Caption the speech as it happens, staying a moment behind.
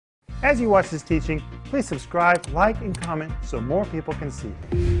As you watch this teaching, please subscribe, like, and comment so more people can see.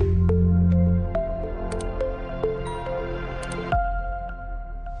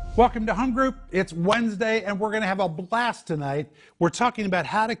 Welcome to Home Group. It's Wednesday, and we're going to have a blast tonight. We're talking about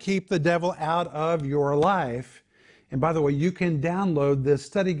how to keep the devil out of your life. And by the way, you can download this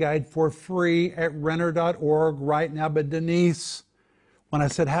study guide for free at renner.org right now. But Denise, when I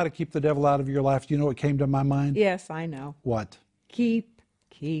said how to keep the devil out of your life, do you know what came to my mind? Yes, I know. What? Keep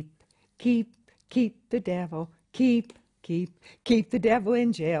the devil. Keep the devil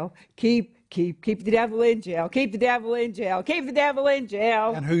in jail. Keep the devil in jail. Keep the devil in jail. Keep the devil in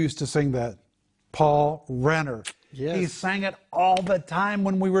jail. And who used to sing that? Paul Renner. Yes. He sang it all the time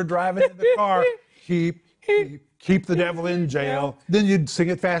when we were driving in the car. Keep the devil in jail. Then you'd sing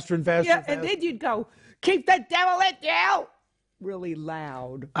it faster and faster. Yeah, and faster. and then you'd go, keep the devil in jail, really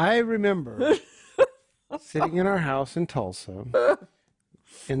loud. I remember sitting in our house in Tulsa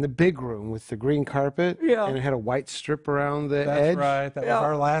in the big room with the green carpet, and it had a white strip around the edge. That's right. That was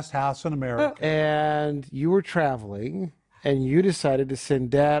our last house in America. And you were traveling, and you decided to send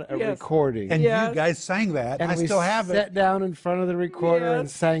Dad a recording. And you guys sang that. And I still have it. We sat down in front of the recorder and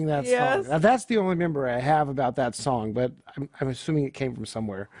sang that song. Now, that's the only memory I have about that song, but I'm assuming it came from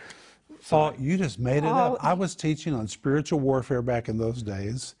somewhere. Oh, you just made it up. I was teaching on spiritual warfare back in those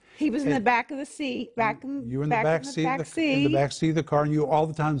days. He was in the back of the seat. You were in the back seat of the car, and you all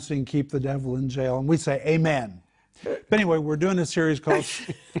the time sing "Keep the Devil in Jail," and we say "Amen." But anyway, we're doing a series called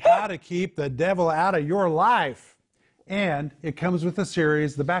 "How to Keep the Devil Out of Your Life," and it comes with a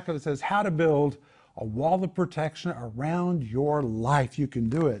series. The back of it says "How to Build a Wall of Protection Around Your Life." You can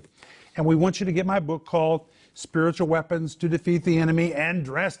do it, and we want you to get my book called "Spiritual Weapons to Defeat the Enemy and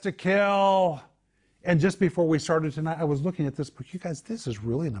Dress to Kill." And just before we started tonight, I was looking at this book. You guys, this is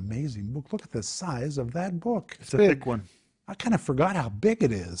really an amazing book. Look at the size of that book. It's a thick one. I kind of forgot how big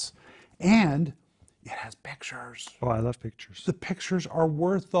it is. And it has pictures. Oh, I love pictures. The pictures are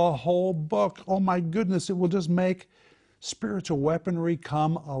worth the whole book. Oh my goodness, it will just make spiritual weaponry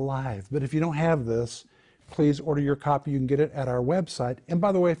come alive. But if you don't have this, please order your copy. You can get it at our website. And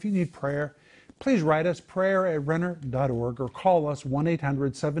by the way, if you need prayer, please write us, prayer@renner.org, or call us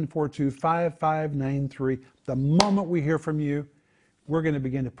 1-800-742-5593. The moment we hear from you, we're going to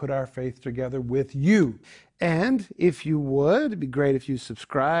begin to put our faith together with you. And if you would, it'd be great if you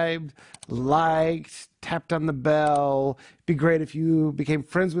subscribed, liked, tapped on the bell. It'd be great if you became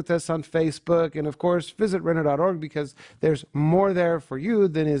friends with us on Facebook. And of course, visit renner.org because there's more there for you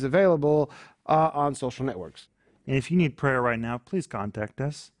than is available on social networks. And if you need prayer right now, please contact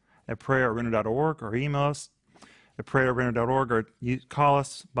us at prayer@renner.org, or email us at prayer@renner.org, or you call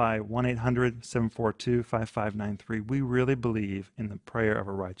us by 1-800-742-5593. We really believe in the prayer of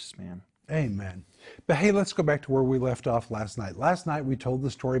a righteous man. Amen. But hey, let's go back to where we left off last night. Last night we told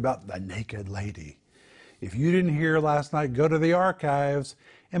the story about the naked lady. If you didn't hear last night, go to the archives.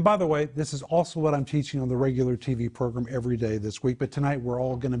 And by the way, this is also what I'm teaching on the regular TV program every day this week. But tonight we're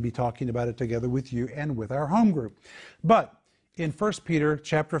all going to be talking about it together with you and with our home group. But in 1 Peter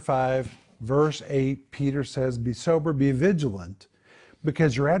chapter 5, verse 8, Peter says, "Be sober, be vigilant,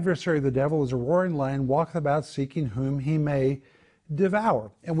 because your adversary, the devil, is a roaring lion, walketh about seeking whom he may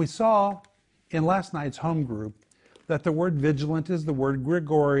devour." And we saw in last night's home group that the word vigilant is the word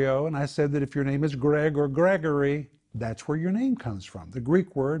Gregorio. And I said that if your name is Greg or Gregory, that's where your name comes from. The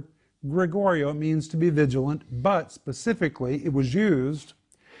Greek word Gregorio means to be vigilant, but specifically it was used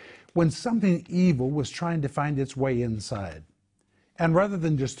when something evil was trying to find its way inside. And rather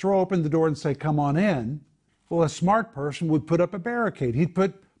than just throw open the door and say, "Come on in," well, a smart person would put up a barricade. He'd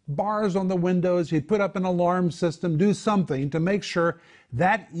put bars on the windows. He'd put up an alarm system, do something to make sure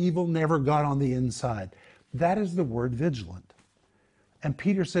that evil never got on the inside. That is the word vigilant. And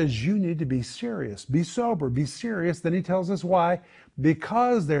Peter says you need to be serious, be sober, be serious. Then he tells us why.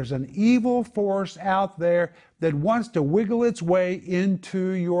 Because there's an evil force out there that wants to wiggle its way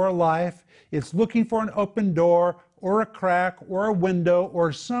into your life. It's looking for an open door or a crack or a window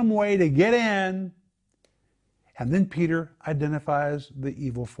or some way to get in. And then Peter identifies the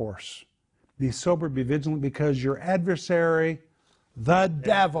evil force. Be sober, be vigilant, because your adversary, the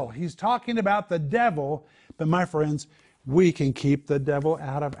devil. He's talking about the devil, but my friends, we can keep the devil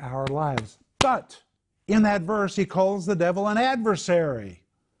out of our lives. But in that verse, he calls the devil an adversary.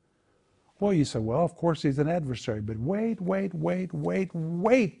 Well, you say, well, of course he's an adversary, but wait.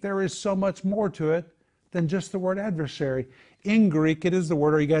 There is so much more to it than just the word adversary. In Greek, it is the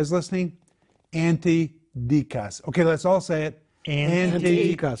word, are you guys listening? Antidikos. Okay, let's all say it.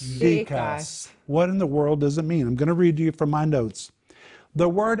 Antidikos. What in the world does it mean? I'm going to read to you from my notes. The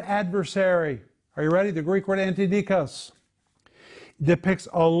word adversary, are you ready? The Greek word antidikos depicts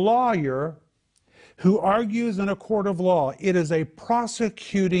a lawyer who argues in a court of law. It is a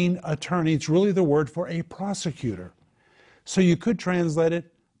prosecuting attorney. It's really the word for a prosecutor. So you could translate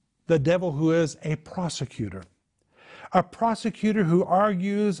it, the devil who is a prosecutor. A prosecutor who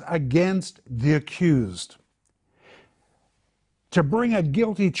argues against the accused. To bring a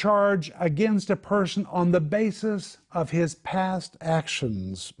guilty charge against a person on the basis of his past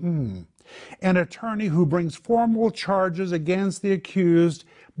actions. An attorney who brings formal charges against the accused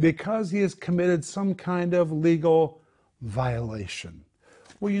because he has committed some kind of legal violation.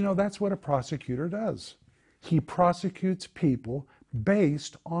 Well, you know, that's what a prosecutor does. He prosecutes people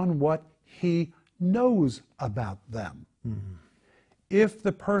based on what he knows about them. If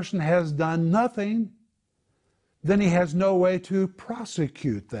the person has done nothing, then he has no way to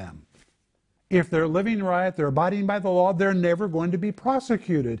prosecute them. If they're living right, they're abiding by the law, they're never going to be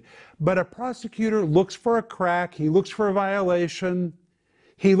prosecuted. But a prosecutor looks for a crack, he looks for a violation,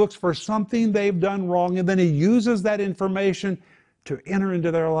 he looks for something they've done wrong, and then he uses that information to enter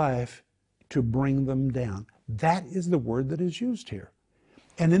into their life to bring them down. That is the word that is used here.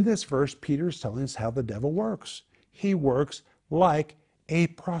 And in this verse, Peter is telling us how the devil works. He works like a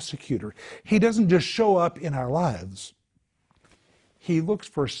prosecutor. He doesn't just show up in our lives. He looks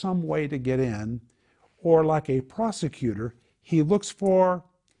for some way to get in, or like a prosecutor, he looks for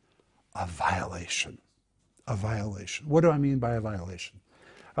a violation. A violation. What do I mean by a violation?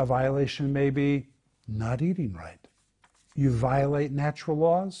 A violation may be not eating right. You violate natural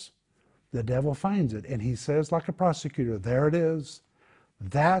laws, the devil finds it, and he says, like a prosecutor, there it is.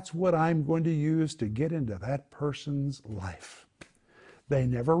 That's what I'm going to use to get into that person's life. They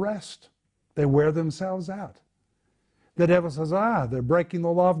never rest. They wear themselves out. The devil says, they're breaking the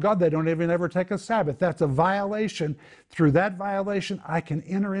law of God. They don't even ever take a Sabbath. That's a violation. Through that violation, I can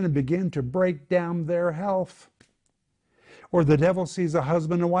enter in and begin to break down their health. Or the devil sees a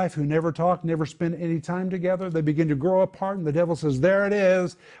husband and wife who never talk, never spend any time together. They begin to grow apart, and the devil says, there it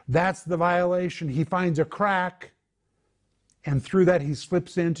is. That's the violation. He finds a crack, and through that he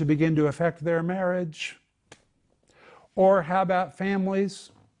slips in to begin to affect their marriage. Or how about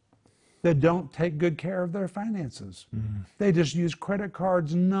families that don't take good care of their finances? They just use credit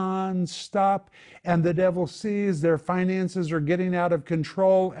cards non-stop, and the devil sees their finances are getting out of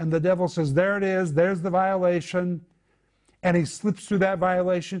control, and the devil says, there it is, there's the violation. And he slips through that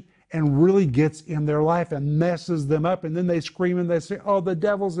violation and really gets in their life and messes them up. And then they scream and they say, oh, the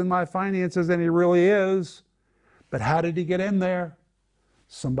devil's in my finances, and he really is. But how did he get in there?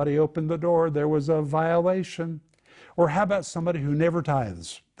 Somebody opened the door. There was a violation. Or how about somebody who never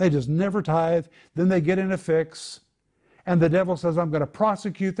tithes? They just never tithe. Then they get in a fix. And the devil says, I'm going to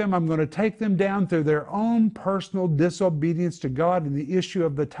prosecute them. I'm going to take them down through their own personal disobedience to God in the issue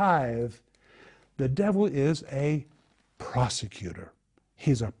of the tithe. The devil is a prosecutor.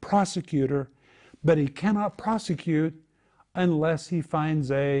 He's a prosecutor, but he cannot prosecute unless he finds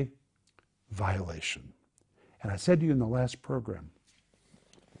a violation. And I said to you in the last program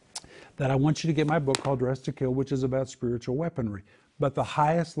that I want you to get my book called Dressed to Kill, which is about spiritual weaponry. But the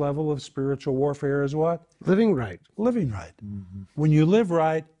highest level of spiritual warfare is what? Living right. Living right. When you live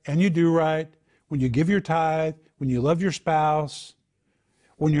right and you do right, when you give your tithe, when you love your spouse,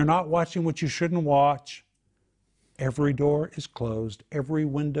 when you're not watching what you shouldn't watch, every door is closed, every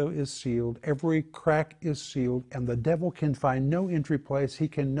window is sealed, every crack is sealed, and the devil can find no entry place. He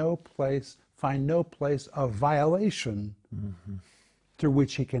can find no place of violation through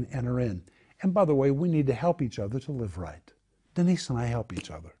which he can enter in. And by the way, we need to help each other to live right. Denise and I help each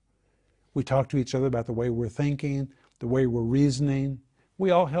other. We talk to each other about the way we're thinking, the way we're reasoning.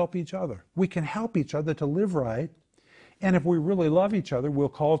 We all help each other. We can help each other to live right. And if we really love each other, we'll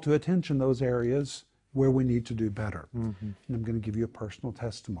call to attention those areas where we need to do better. And I'm going to give you a personal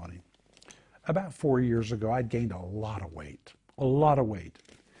testimony. About 4 years ago, I'd gained a lot of weight.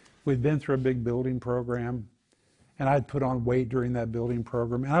 We'd been through a big building program, and I'd put on weight during that building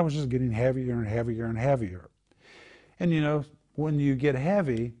program, and I was just getting heavier and heavier and heavier. And you know, when you get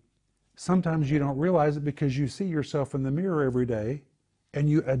heavy, sometimes you don't realize it because you see yourself in the mirror every day, and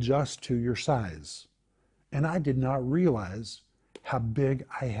you adjust to your size. And I did not realize how big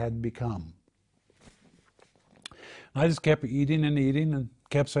I had become. I just kept eating and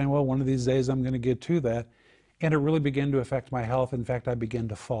kept saying, well, one of these days I'm going to get to that. And it really began to affect my health. In fact, I began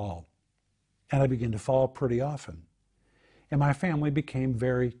to fall. And I began to fall pretty often. And my family became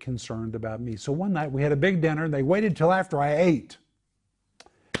very concerned about me. So one night we had a big dinner, and they waited till after I ate.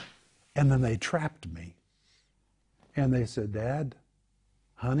 And then they trapped me. And they said, Dad,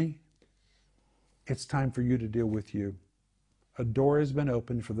 honey, it's time for you to deal with you. A door has been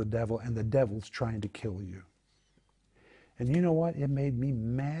opened for the devil, and the devil's trying to kill you. And you know what? It made me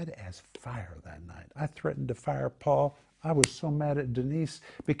mad as fire that night. I threatened to fire Paul. I was so mad at Denise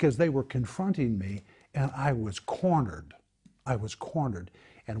because they were confronting me and I was cornered. I was cornered.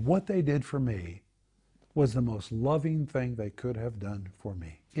 And what they did for me was the most loving thing they could have done for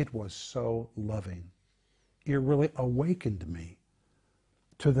me. It was so loving. It really awakened me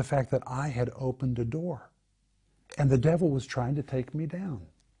to the fact that I had opened a door and the devil was trying to take me down.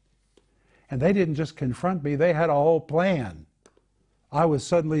 And they didn't just confront me, they had a whole plan. I was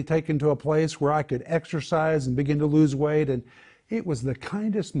suddenly taken to a place where I could exercise and begin to lose weight, and it was the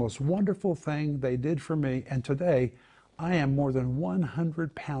kindest, most wonderful thing they did for me. And today, I am more than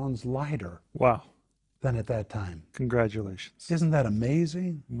 100 pounds lighter Wow. than at that time. Congratulations. Isn't that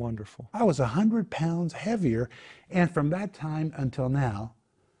amazing? Wonderful. I was 100 pounds heavier, and from that time until now,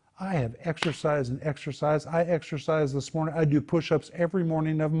 I have exercised and exercised. I exercised this morning. I do push-ups every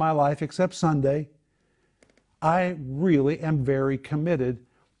morning of my life except Sunday. I really am very committed,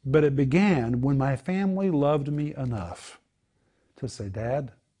 but it began when my family loved me enough to say,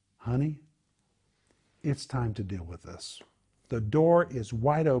 Dad, honey, it's time to deal with this. The door is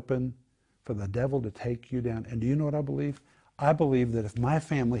wide open for the devil to take you down. And do you know what I believe? I believe that if my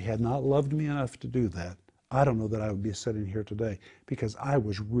family had not loved me enough to do that, I don't know that I would be sitting here today, because I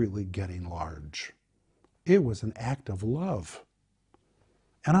was really getting large. It was an act of love.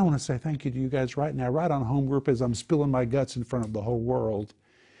 And I want to say thank you to you guys right now, right on home group, as I'm spilling my guts in front of the whole world.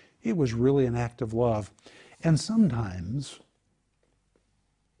 It was really an act of love. And sometimes,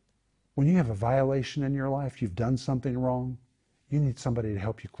 when you have a violation in your life, you've done something wrong, you need somebody to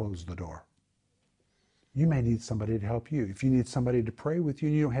help you close the door. You may need somebody to help you. If you need somebody to pray with you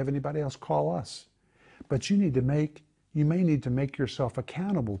and you don't have anybody else, call us. But you may need to make yourself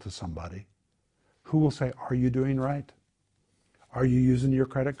accountable to somebody who will say, are you doing right? Are you using your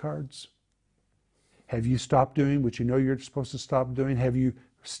credit cards? Have you stopped doing what you know you're supposed to stop doing? Have you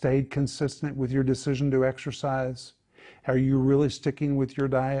stayed consistent with your decision to exercise? Are you really sticking with your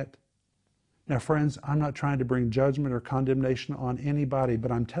diet? Now, friends, I'm not trying to bring judgment or condemnation on anybody,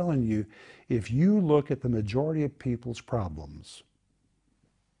 but I'm telling you, if you look at the majority of people's problems,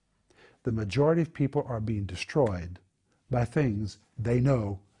 the majority of people are being destroyed by things they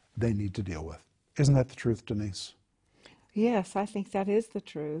know they need to deal with. Isn't that the truth, Denise? Yes, I think that is the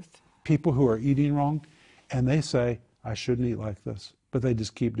truth. People who are eating wrong, and they say, I shouldn't eat like this. But they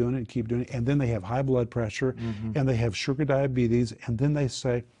just keep doing it and keep doing it. And then they have high blood pressure, and they have sugar diabetes, and then they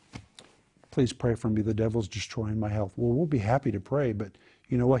say, please pray for me, the devil's destroying my health. Well, we'll be happy to pray, but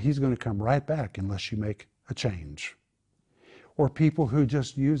you know what? He's going to come right back unless you make a change. Or people who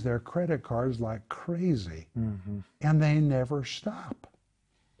just use their credit cards like crazy, and they never stop.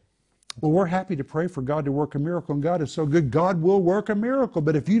 Well, we're happy to pray for God to work a miracle, and God is so good, God will work a miracle.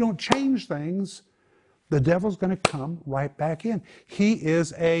 But if you don't change things, the devil's going to come right back in. He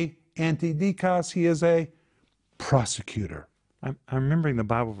is a anti-dikos, he is a prosecutor. I'm remembering the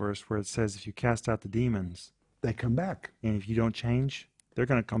Bible verse where it says if you cast out the demons, They come back. and if you don't change, they're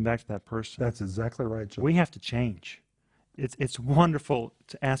going to come back to that person. That's exactly right, Joe. We have to change. It's wonderful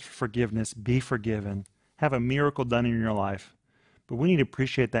to ask for forgiveness, be forgiven, have a miracle done in your life. But we need to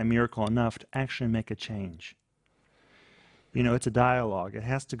appreciate that miracle enough to actually make a change. You know, it's a dialogue. It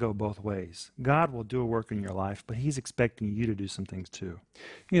has to go both ways. God will do a work in your life, but he's expecting you to do some things too.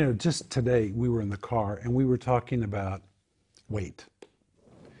 You know, just today we were in the car and we were talking about weight.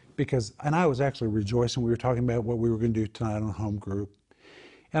 And I was actually rejoicing. We were talking about what we were going to do tonight on home group.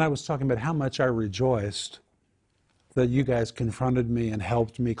 And I was talking about how much I rejoiced that you guys confronted me and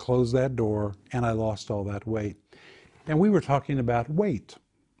helped me close that door, and I lost all that weight. And we were talking about weight.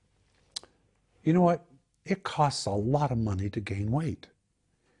 You know what? It costs a lot of money to gain weight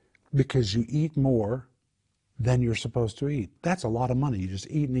because you eat more than you're supposed to eat. That's a lot of money. You just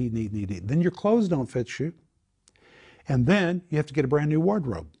eat and eat and eat and eat. Then your clothes don't fit you. And then you have to get a brand new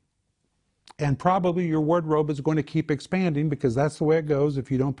wardrobe. And probably your wardrobe is going to keep expanding because that's the way it goes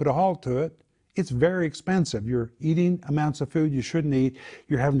if you don't put a halt to it. It's very expensive. You're eating amounts of food you shouldn't eat.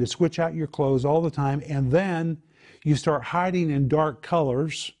 You're having to switch out your clothes all the time. And then you start hiding in dark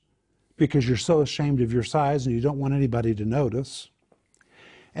colors because you're so ashamed of your size and you don't want anybody to notice.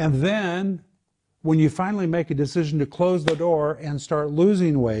 And then when you finally make a decision to close the door and start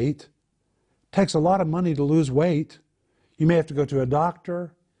losing weight, it takes a lot of money to lose weight. You may have to go to a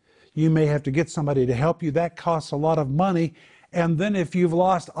doctor. You may have to get somebody to help you. That costs a lot of money. And then if you've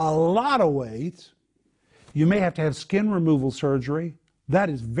lost a lot of weight, you may have to have skin removal surgery. That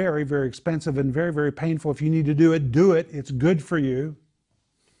is very, very expensive and very, very painful. If you need to do it, do it. It's good for you.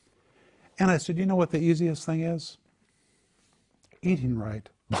 And I said, you know what the easiest thing is? Eating right.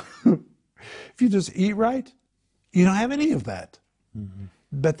 If you just eat right, You don't have any of that.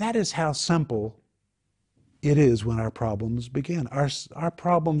 But that is how simple it is when our problems begin. Our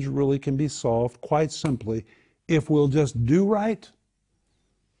problems really can be solved quite simply if we'll just do right.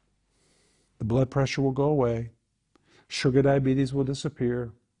 The blood pressure will go away. Sugar diabetes will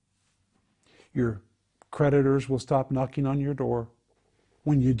disappear. Your creditors will stop knocking on your door.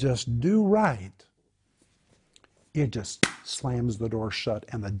 When you just do right, it just slams the door shut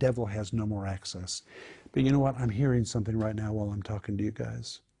and the devil has no more access. But you know what? I'm hearing something right now while I'm talking to you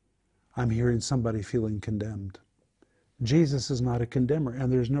guys. I'm hearing somebody feeling condemned. Jesus is not a condemner,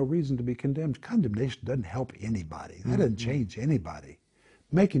 and there's no reason to be condemned. Condemnation doesn't help anybody. That doesn't change anybody.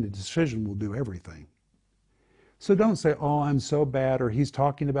 Making a decision will do everything. So don't say, oh, I'm so bad, or he's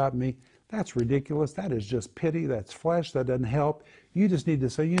talking about me. That's ridiculous. That is just pity. That's flesh. That doesn't help. You just need to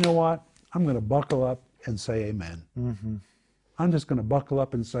say, you know what? I'm going to buckle up and say amen. I'm just going to buckle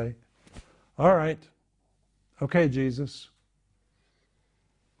up and say, all right, okay, Jesus.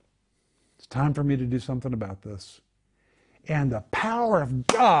 It's time for me to do something about this. And the power of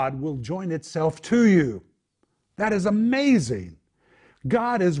God will join itself to you. That is amazing.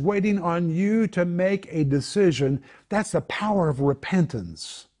 God is waiting on you to make a decision. That's the power of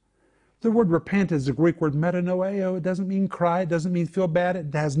repentance. The word repent is the Greek word metanoeo. It doesn't mean cry. It doesn't mean feel bad.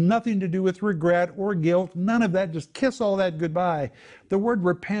 It has nothing to do with regret or guilt. None of that. Just kiss all that goodbye. The word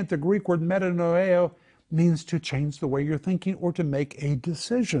repent, the Greek word metanoeo, means to change the way you're thinking or to make a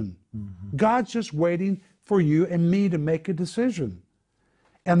decision. God's just waiting for you and me to make a decision.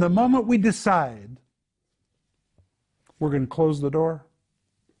 And the moment we decide we're going to close the door,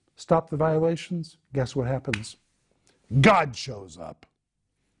 stop the violations, guess what happens? God shows up.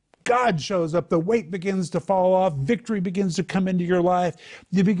 God shows up. The weight begins to fall off. Victory begins to come into your life.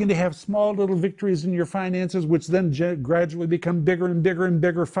 You begin to have small little victories in your finances, which then gradually become bigger and bigger and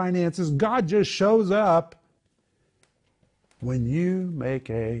bigger finances. God just shows up when you make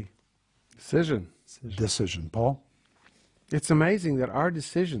a decision. Paul? It's amazing that our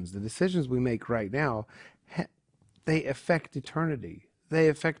decisions, the decisions we make right now, they affect eternity. They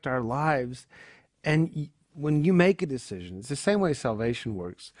affect our lives. And when you make a decision, it's the same way salvation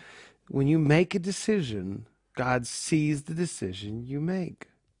works. When you make a decision, God sees the decision you make.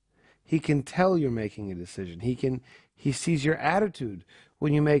 He can tell you're making a decision. He sees your attitude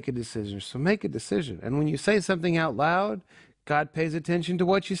when you make a decision. So make a decision. And when you say something out loud, God pays attention to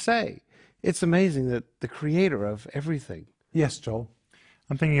what you say. It's amazing that the creator of everything. Yes, Joel.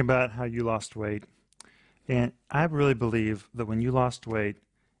 I'm thinking about how you lost weight. And I really believe that when you lost weight,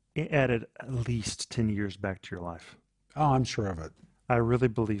 it added at least 10 years back to your life. Oh, I'm sure of it. I really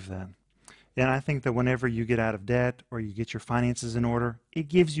believe that. And I think that whenever you get out of debt or you get your finances in order, it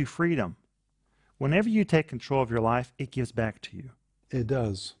gives you freedom. Whenever you take control of your life, it gives back to you. It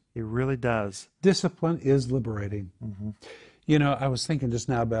does. It really does. Discipline is liberating. You know, I was thinking just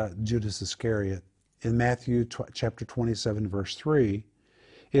now about Judas Iscariot. In Matthew chapter 27, verse 3,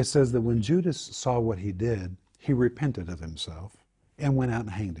 it says that when Judas saw what he did, he repented of himself and went out and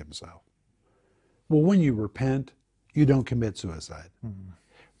hanged himself. Well, when you repent, you don't commit suicide.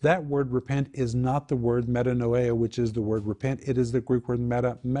 That word repent is not the word metanoia, which is the word repent. It is the Greek word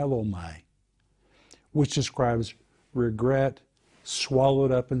metamelomai, which describes regret,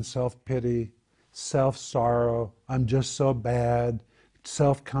 swallowed up in self-pity, self-sorrow, I'm just so bad,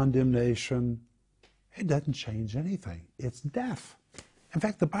 self-condemnation. It doesn't change anything. It's death. In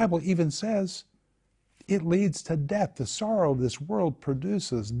fact, the Bible even says it leads to death. The sorrow of this world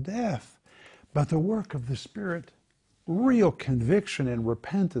produces death. But the work of the Spirit, real conviction and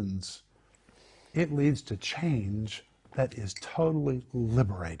repentance, it leads to change that is totally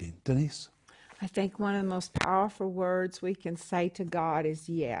liberating. Denise? I think one of the most powerful words we can say to God is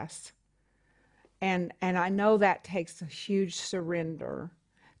yes. And I know that takes a huge surrender,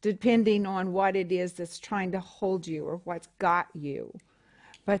 depending on what it is that's trying to hold you or what's got you.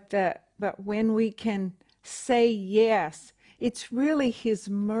 But when we can say yes, it's really His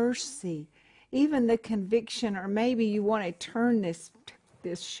mercy. Even the conviction, or maybe you want to turn this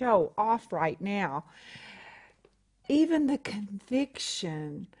show off right now. Even the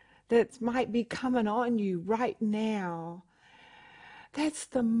conviction that might be coming on you right now, that's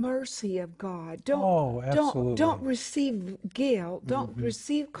the mercy of God. Don't receive guilt. Don't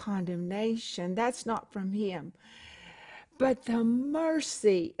receive condemnation. That's not from Him. But the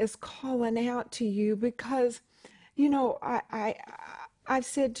mercy is calling out to you because, you know, I've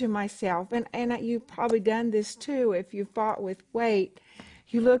said to myself, and you've probably done this too if you fought with weight.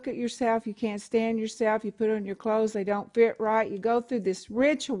 You look at yourself, you can't stand yourself, you put on your clothes, they don't fit right. You go through this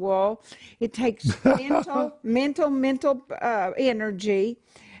ritual. It takes mental energy.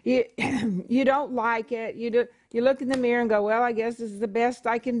 You don't like it. You look in the mirror and go, well, I guess this is the best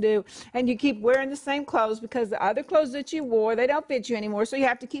I can do. And you keep wearing the same clothes because the other clothes that you wore, they don't fit you anymore. So you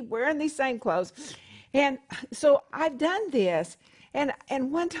have to keep wearing these same clothes. And so I've done this. And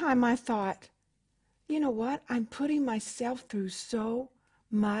one time I thought, you know what? I'm putting myself through so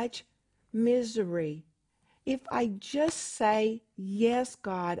much misery. If I just say, yes,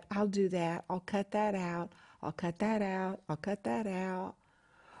 God, I'll do that. I'll cut that out. I'll cut that out. I'll cut that out.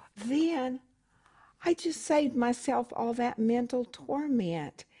 Then I just saved myself all that mental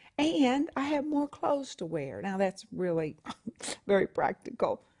torment. And I have more clothes to wear. Now, that's really very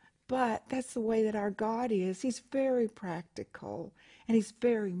practical. But that's the way that our God is. He's very practical and He's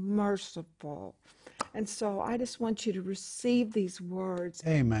very merciful. And so I just want you to receive these words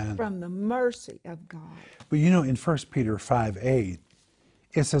Amen. from the mercy of God. But you know, in 1 Peter 5:8,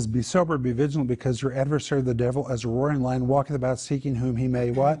 it says, be sober, be vigilant, because your adversary, the devil, as a roaring lion, walketh about seeking whom he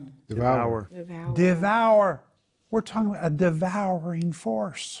may what? Devour. Devour. We're talking about a devouring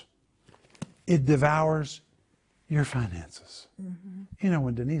force. It devours your finances. Mm-hmm. You know,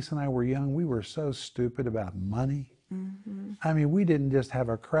 when Denise and I were young, we were so stupid about money. Mm-hmm. I mean, we didn't just have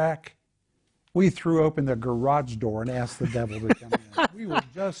a crack. We threw open the garage door and asked the devil to come in. We were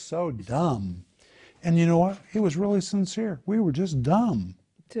just so dumb. And you know what? It was really sincere. We were just dumb.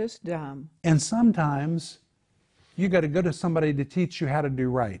 Just dumb. And sometimes you got to go to somebody to teach you how to do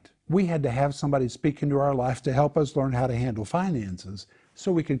right. We had to have somebody speak into our life to help us learn how to handle finances so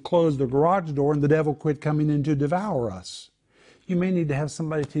we could close the garage door and the devil quit coming in to devour us. You may need to have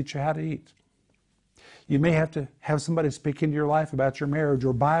somebody teach you how to eat. You may have to have somebody speak into your life about your marriage,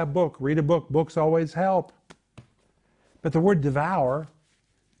 or buy a book, read a book. Books always help. But the word devour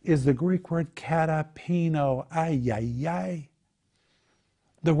is the Greek word katapino. Ay, ay, ay.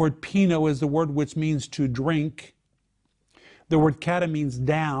 The word pino is the word which means to drink. The word kata means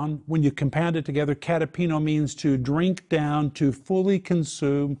down. When you compound it together, katapino means to drink down, to fully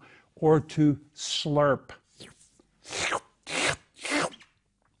consume, or to slurp.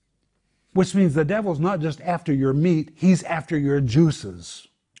 Which means the devil's not just after your meat, he's after your juices.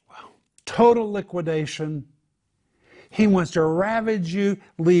 Wow. Total liquidation. He wants to ravage you,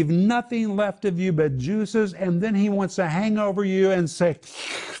 leave nothing left of you but juices, and then he wants to hang over you and say,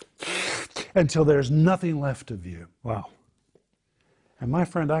 until there's nothing left of you. Wow. And my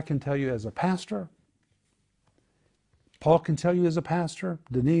friend, I can tell you as a pastor, Paul can tell you as a pastor,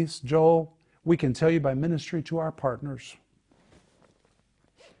 Denise, Joel, we can tell you by ministry to our partners.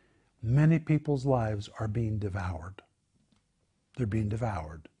 Many people's lives are being devoured. They're being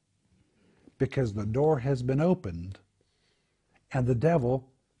devoured because the door has been opened and the devil,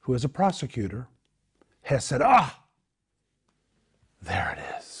 who is a prosecutor, has said, there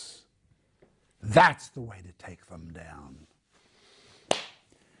it is. That's the way to take them down.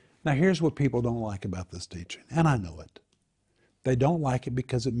 Now here's what people don't like about this teaching, and I know it. They don't like it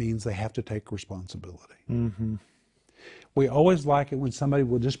because it means they have to take responsibility. Mm-hmm. We always like it when somebody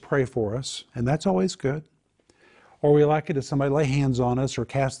will just pray for us, and that's always good. Or we like it if somebody lay hands on us or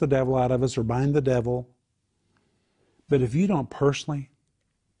cast the devil out of us or bind the devil. But if you don't personally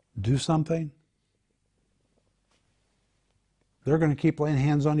do something, they're going to keep laying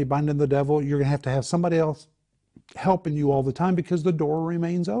hands on you, binding the devil. You're going to have somebody else helping you all the time because the door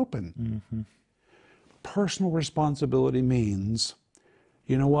remains open. Mm-hmm. Personal responsibility means,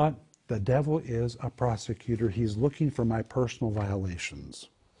 you know what? The devil is a prosecutor. He's looking for my personal violations.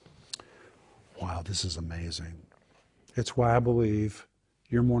 Wow, this is amazing. It's why I believe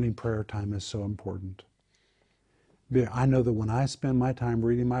your morning prayer time is so important. I know that when I spend my time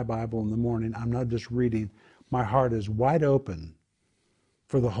reading my Bible in the morning, I'm not just reading. My heart is wide open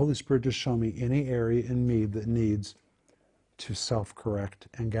for the Holy Spirit to show me any area in me that needs to self-correct.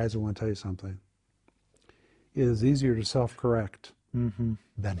 And guys, I want to tell you something. It is easier to self-correct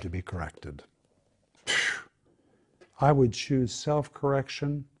than to be corrected. I would choose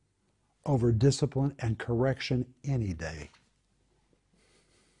self-correction over discipline and correction any day.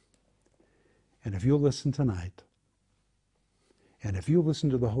 And if you'll listen tonight, and if you listen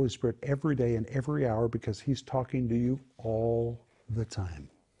to the Holy Spirit every day and every hour, because He's talking to you all the time,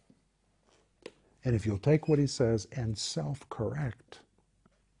 and if you'll take what He says and self-correct,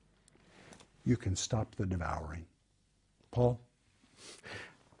 you can stop the devouring. Paul?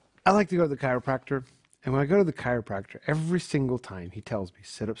 I like to go to the chiropractor, and when I go to the chiropractor, every single time he tells me,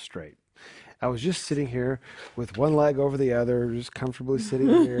 sit up straight. I was just sitting here with one leg over the other, just comfortably sitting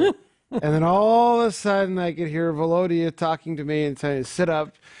here. And then all of a sudden I could hear Volodya talking to me and saying, sit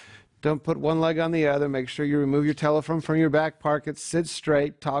up, Don't put one leg on the other. Make sure you remove your telephone from your back pocket. Sit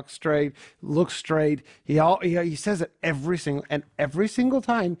straight, talk straight, look straight. He says it every single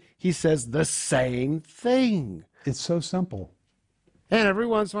time he says the same thing. It's so simple. And every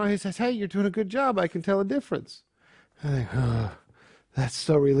once in a while he says, "Hey, you're doing a good job. I can tell a difference." I think, oh, that's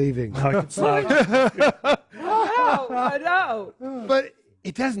so relieving. I know. But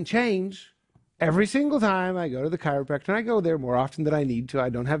it doesn't change. Every single time I go to the chiropractor, and I go there more often than I need to. I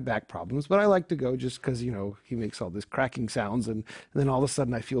don't have back problems, but I like to go just because, he makes all this cracking sounds, and then all of a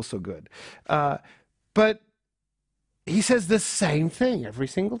sudden I feel so good. But he says the same thing every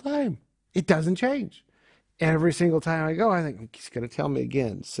single time. It doesn't change. And every single time I go, I think, he's going to tell me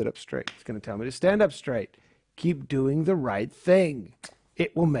again, sit up straight. He's going to tell me to stand up straight. Keep doing the right thing.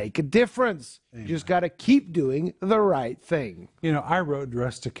 It will make a difference. Amen. You just got to keep doing the right thing. I wrote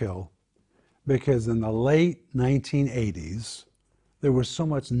Dress to Kill because in the late 1980s, there was so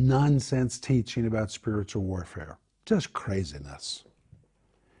much nonsense teaching about spiritual warfare, just craziness.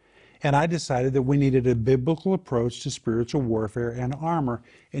 And I decided that we needed a biblical approach to spiritual warfare and armor.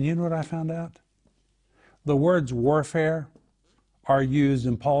 And you know what I found out? The words warfare are used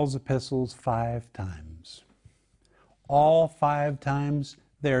in Paul's epistles 5 times. All 5 times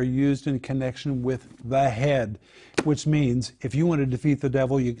they are used in connection with the head, which means if you want to defeat the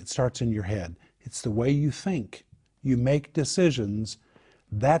devil, it starts in your head. It's the way you think. You make decisions.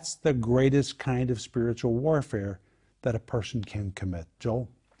 That's the greatest kind of spiritual warfare that a person can commit. Joel?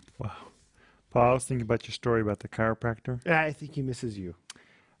 Wow. Paul, I was thinking about your story about the chiropractor. I think he misses you.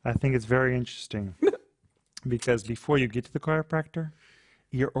 I think it's very interesting because before you get to the chiropractor,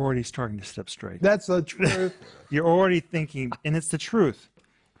 you're already starting to sit up straight. That's the truth. You're already thinking, and it's the truth.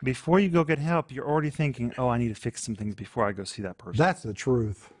 Before you go get help, you're already thinking, oh, I need to fix some things before I go see that person. That's the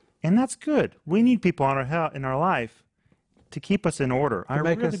truth. And that's good. We need people in our life to keep us in order. To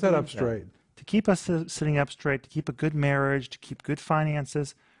make us sit up straight. To keep us sitting up straight, to keep a good marriage, to keep good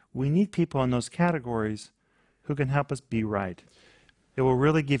finances. We need people in those categories who can help us be right. It will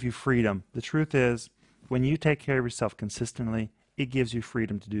really give you freedom. The truth is, when you take care of yourself consistently, it gives you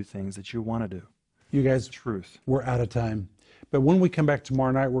freedom to do things that you want to do. You guys, truth. We're out of time. But when we come back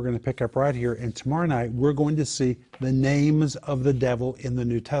tomorrow night, we're going to pick up right here. And tomorrow night, we're going to see the names of the devil in the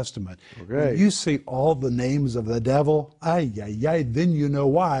New Testament. Okay. When you see all the names of the devil, then you know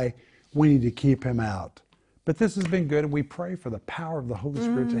why we need to keep him out. But this has been good, and we pray for the power of the Holy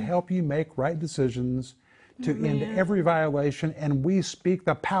Spirit to help you make right decisions, to end every violation, and we speak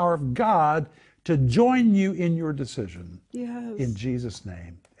the power of God to join you in your decision. Yes. In Jesus'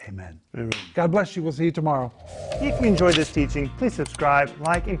 name, amen. Amen. God bless you. We'll see you tomorrow. If you enjoyed this teaching, please subscribe,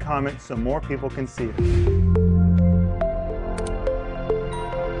 like, and comment so more people can see it.